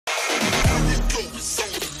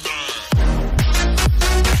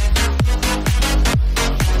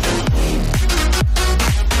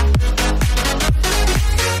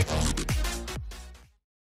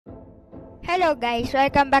Hello guys,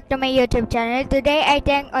 welcome back to my YouTube channel. Today I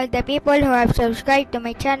thank all the people who have subscribed to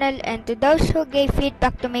my channel and to those who gave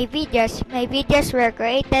feedback to my videos. My videos were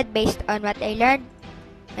created based on what I learned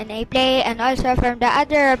when I play and also from the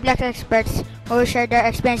other Roblox experts who share their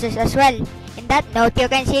experiences as well. In that note, you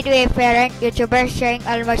can see the different YouTubers sharing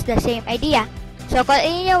almost the same idea. So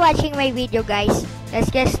continue watching my video guys. Let's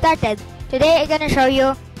get started. Today I'm gonna show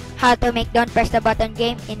you how to make Don't Press the Button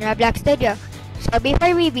game in Roblox Studio. So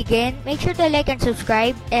before we begin, make sure to like and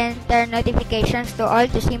subscribe and turn notifications to all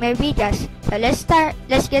to see my videos. So let's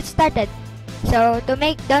get started. So to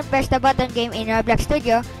make Don't Press the Button game in Roblox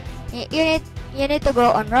Studio, you need to go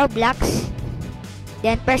on Roblox,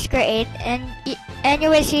 then press create, and you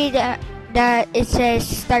will see it says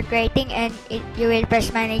start creating, and you will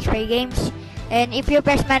press manage my games. And if you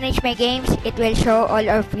press manage my games, it will show all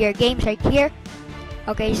of your games right here.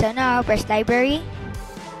 Okay, so now press library.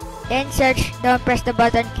 Then search Don't Press the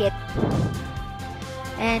Button kit.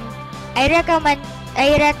 And I recommend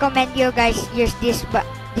you guys use this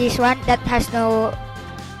one that has no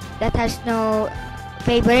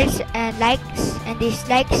favorites and likes and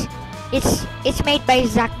dislikes. It's made by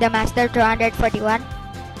Zach the Master 241.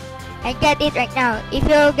 I get it right now. If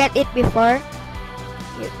you get it before,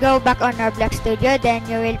 you go back on Roblox Studio, then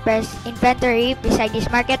you will press inventory beside this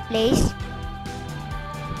marketplace.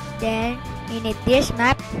 Then you need this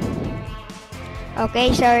map.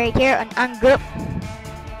 Okay, so right here on ungroup.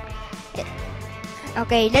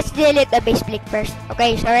 Okay, let's delete the base click first.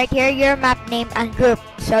 Okay, so right here your map name ungroup.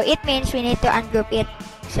 So it means we need to ungroup it.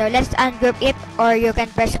 So let's ungroup it, or you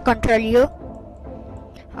can press Ctrl U.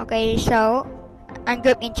 Okay, so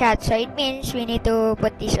ungroup in chat. So it means we need to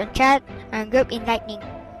put this on chat. Ungroup in lightning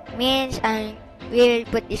means we'll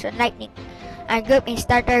put this on lightning. Ungroup in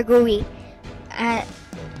starter GUI.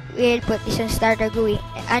 We'll put this on starter GUI.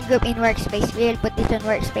 Ungroup in workspace. We'll put this on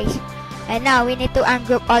workspace. And now we need to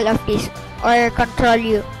ungroup all of this, or Control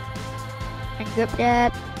U. Ungroup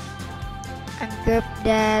that. Ungroup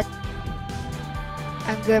that.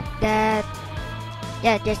 Ungroup that.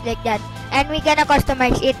 Yeah, just like that. And we're gonna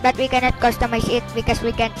customize it, but we cannot customize it because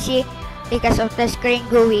we can't see because of the screen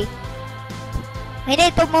GUI. We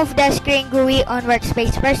need to move the screen GUI on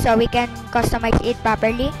workspace first so we can customize it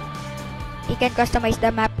properly. You can customize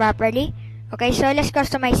the map properly. Okay, so let's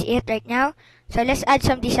customize it right now. So let's add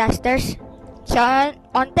some disasters. So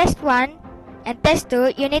on test 1 and test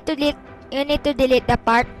 2, you need to delete the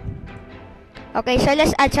part. Okay, so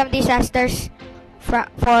let's add some disasters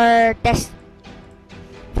for test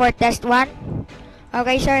 1.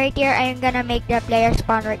 Okay, so right here I'm gonna make the player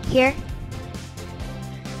spawn right here.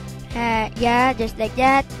 Yeah, just like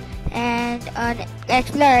that. And on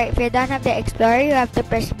Explorer, if you don't have the Explorer, you have to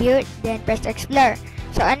press View, then press Explorer.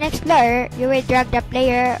 So on Explorer, you will drag the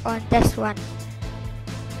player on test 1.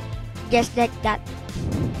 Just like that.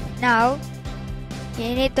 Now,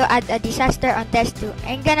 you need to add a disaster on test 2.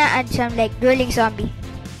 I'm gonna add some like drooling zombie.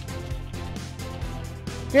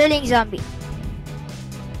 Drooling zombie.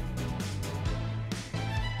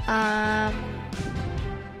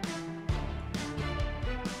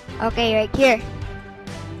 Okay, right here.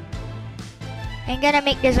 I'm gonna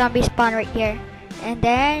make the zombie spawn right here, and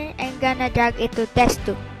then I'm gonna drag it to test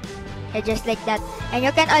 2, just like that. And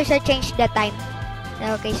you can also change the time.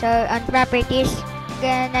 Okay, so on properties,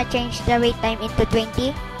 I'm gonna change the wait time into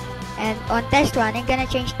 20, and on test 1, I'm gonna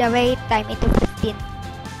change the wait time into 15.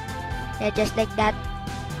 Yeah, just like that.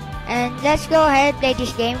 And let's go ahead play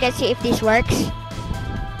this game. Let's see if this works.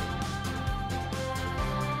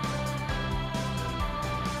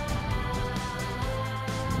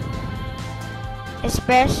 Let's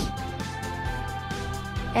press,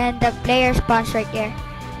 and the player spawns right there.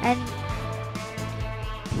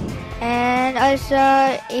 And also,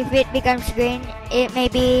 if it becomes green, it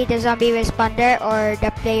maybe the zombie will spawn there, or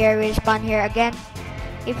the player will spawn here again.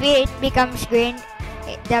 If it becomes green,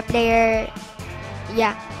 the player,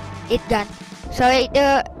 yeah, it gone. So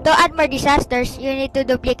to add more disasters, you need to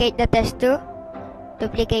duplicate the test 2,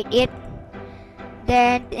 duplicate it,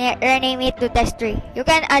 then rename it to test 3. You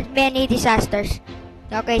can add many disasters.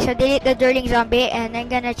 Okay, so delete the drooling zombie, and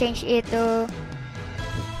I'm gonna change it to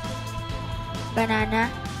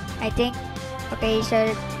banana, I think. Okay,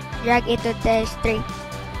 so drag it to test 3.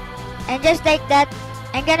 And just like that,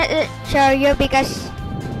 I'm gonna show you, because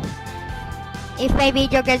if my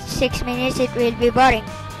video gets 6 minutes, it will be boring.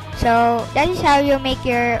 So that is how you make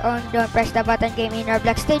your own Don't Press the Button game in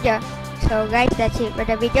Roblox Studio. So guys, that's it for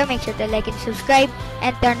the video. Make sure to like and subscribe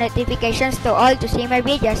and turn notifications to all to see my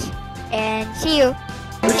videos. And see you!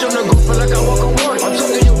 Bitch, I'm not gon' feel like I walk a warrior. I'm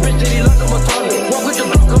talking your bitch, that he like I'm a toilet. Walk with your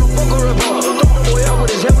block, I'm a fuck